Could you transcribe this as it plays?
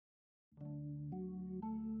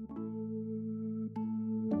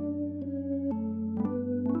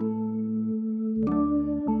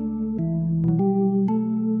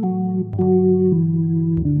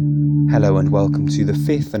Hello and welcome to the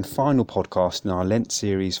fifth and final podcast in our Lent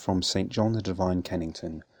series from St John the Divine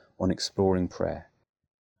Kennington on exploring prayer.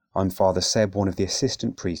 I'm Father Seb, one of the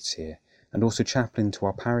assistant priests here, and also chaplain to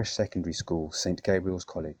our parish secondary school, St Gabriel's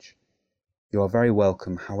College. You are very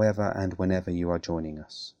welcome however and whenever you are joining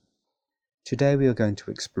us. Today we are going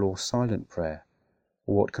to explore silent prayer,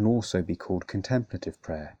 or what can also be called contemplative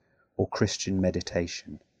prayer, or Christian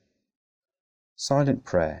meditation. Silent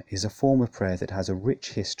prayer is a form of prayer that has a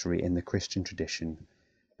rich history in the Christian tradition,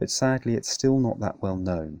 but sadly it's still not that well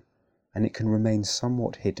known, and it can remain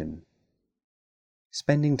somewhat hidden.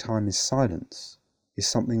 Spending time in silence is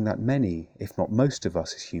something that many, if not most of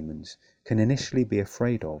us as humans, can initially be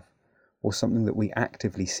afraid of, or something that we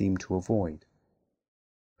actively seem to avoid.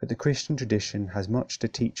 But the Christian tradition has much to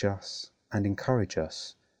teach us and encourage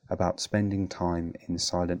us about spending time in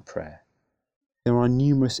silent prayer. There are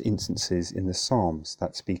numerous instances in the Psalms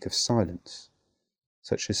that speak of silence,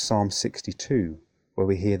 such as Psalm 62, where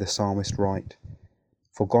we hear the psalmist write,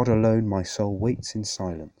 "For God alone my soul waits in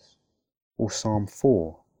silence," or Psalm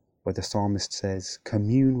 4, where the psalmist says,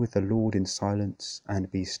 "Commune with the Lord in silence and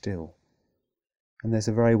be still." And there's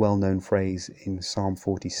a very well-known phrase in Psalm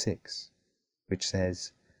 46, which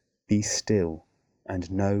says, "Be still and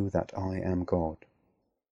know that I am God."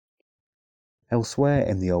 Elsewhere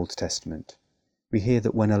in the Old Testament, we hear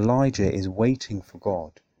that when Elijah is waiting for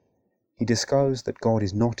God, he discovers that God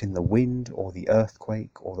is not in the wind or the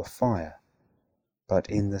earthquake or the fire, but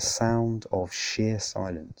in the sound of sheer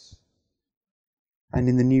silence. And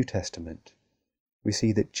in the New Testament, we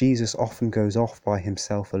see that Jesus often goes off by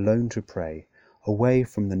himself alone to pray, away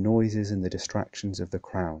from the noises and the distractions of the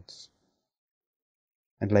crowds.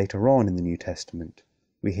 And later on in the New Testament,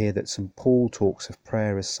 we hear that St. Paul talks of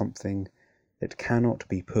prayer as something that cannot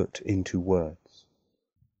be put into words.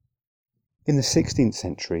 In the 16th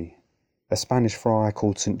century, a Spanish friar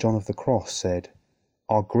called St. John of the Cross said,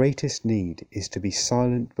 "Our greatest need is to be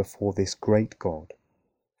silent before this great God,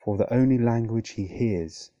 for the only language he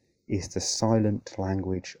hears is the silent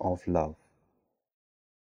language of love."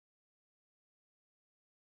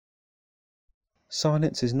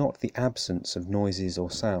 Silence is not the absence of noises or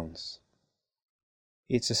sounds.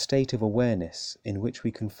 It's a state of awareness in which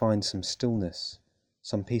we can find some stillness,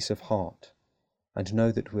 some peace of heart, and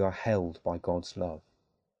know that we are held by God's love.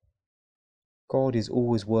 God is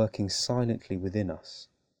always working silently within us,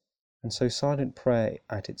 and so silent prayer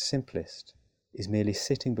at its simplest is merely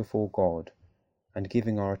sitting before God and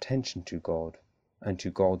giving our attention to God and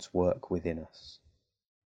to God's work within us.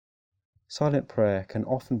 Silent prayer can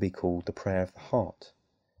often be called the prayer of the heart,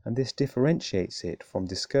 and this differentiates it from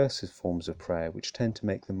discursive forms of prayer which tend to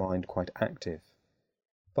make the mind quite active.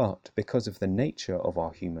 But because of the nature of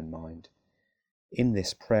our human mind, in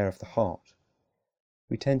this prayer of the heart,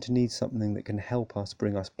 we tend to need something that can help us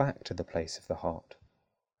bring us back to the place of the heart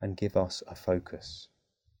and give us a focus.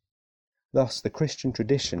 Thus, the Christian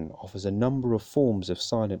tradition offers a number of forms of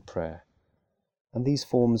silent prayer, and these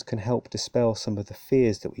forms can help dispel some of the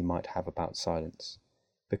fears that we might have about silence,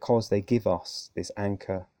 because they give us this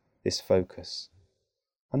anchor, this focus,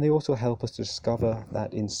 and they also help us to discover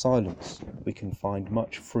that in silence we can find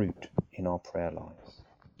much fruit in our prayer lives.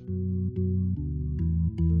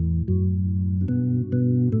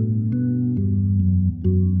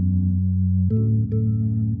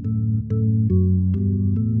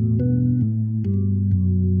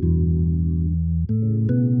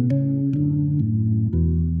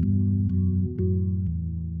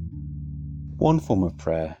 One form of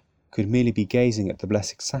prayer could merely be gazing at the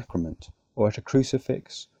Blessed Sacrament, or at a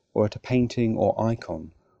crucifix, or at a painting or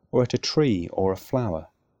icon, or at a tree or a flower.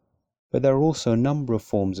 But there are also a number of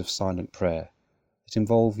forms of silent prayer that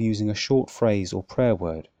involve using a short phrase or prayer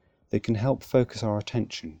word that can help focus our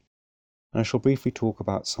attention, and I shall briefly talk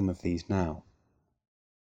about some of these now.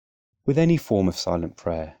 With any form of silent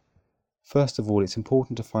prayer, first of all it's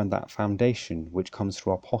important to find that foundation which comes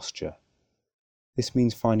through our posture. This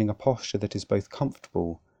means finding a posture that is both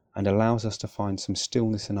comfortable and allows us to find some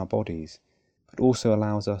stillness in our bodies, but also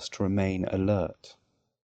allows us to remain alert.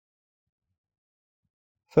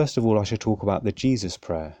 First of all, I shall talk about the Jesus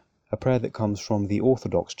prayer, a prayer that comes from the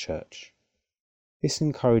Orthodox Church. This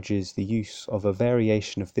encourages the use of a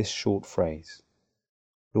variation of this short phrase,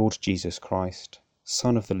 "Lord Jesus Christ,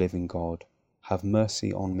 Son of the living God, have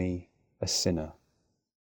mercy on me, a sinner."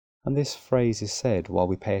 And this phrase is said while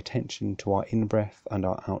we pay attention to our in-breath and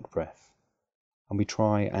our out-breath, and we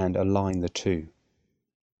try and align the two.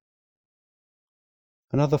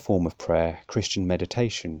 Another form of prayer, Christian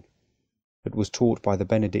meditation, that was taught by the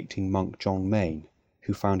Benedictine monk John Main,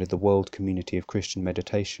 who founded the World Community of Christian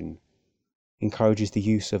Meditation, encourages the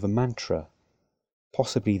use of a mantra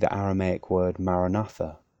possibly the Aramaic word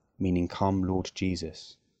Maranatha, meaning "Come, Lord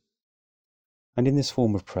Jesus." And in this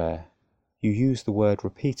form of prayer, you use the word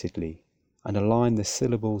repeatedly and align the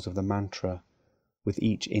syllables of the mantra with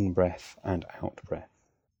each in-breath and out-breath.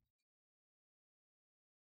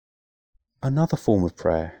 Another form of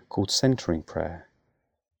prayer, called centering prayer,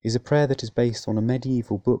 is a prayer that is based on a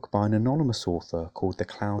medieval book by an anonymous author called The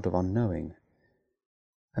Cloud of Unknowing,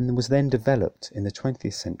 and was then developed in the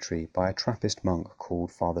 20th century by a Trappist monk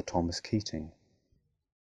called Father Thomas Keating.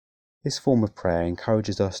 This form of prayer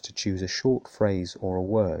encourages us to choose a short phrase or a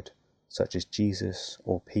word, such as Jesus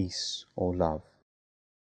or peace or love,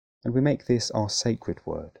 and we make this our sacred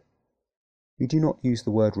word. We do not use the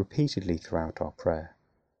word repeatedly throughout our prayer.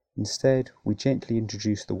 Instead, we gently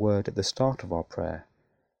introduce the word at the start of our prayer,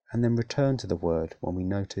 and then return to the word when we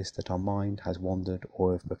notice that our mind has wandered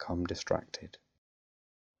or have become distracted.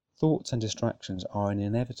 Thoughts and distractions are an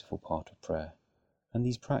inevitable part of prayer, and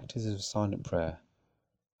these practices of silent prayer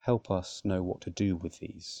help us know what to do with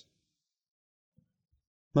these.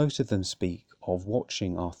 Most of them speak of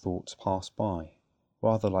watching our thoughts pass by,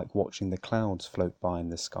 rather like watching the clouds float by in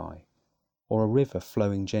the sky, or a river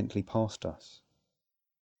flowing gently past us.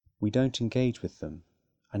 We don't engage with them,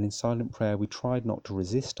 and in silent prayer we try not to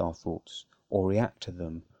resist our thoughts, or react to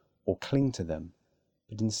them, or cling to them,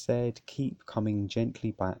 but instead keep coming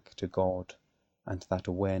gently back to God and to that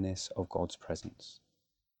awareness of God's presence.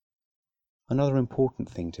 Another important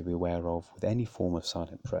thing to be aware of with any form of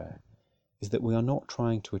silent prayer is that we are not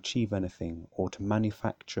trying to achieve anything or to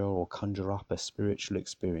manufacture or conjure up a spiritual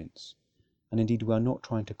experience, and indeed we are not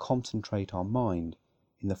trying to concentrate our mind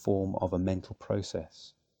in the form of a mental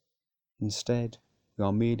process. Instead, we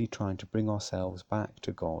are merely trying to bring ourselves back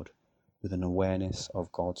to God with an awareness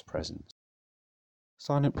of God's presence.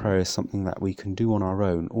 Silent prayer is something that we can do on our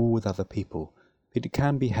own or with other people, but it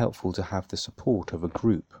can be helpful to have the support of a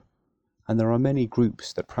group. And there are many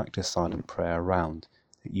groups that practice silent prayer around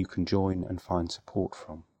that you can join and find support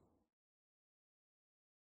from.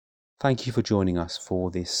 Thank you for joining us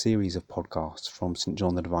for this series of podcasts from St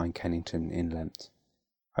John the Divine Kennington in Lent.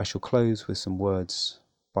 I shall close with some words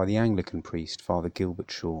by the Anglican priest, Father Gilbert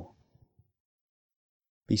Shaw.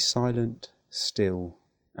 Be silent, still,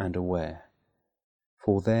 and aware,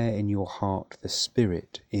 for there in your heart the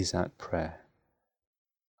Spirit is at prayer.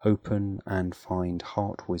 Open and find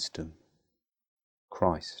heart wisdom.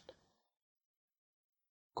 Christ.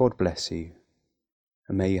 God bless you,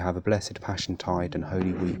 and may you have a blessed Passiontide and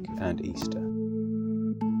Holy Week and Easter.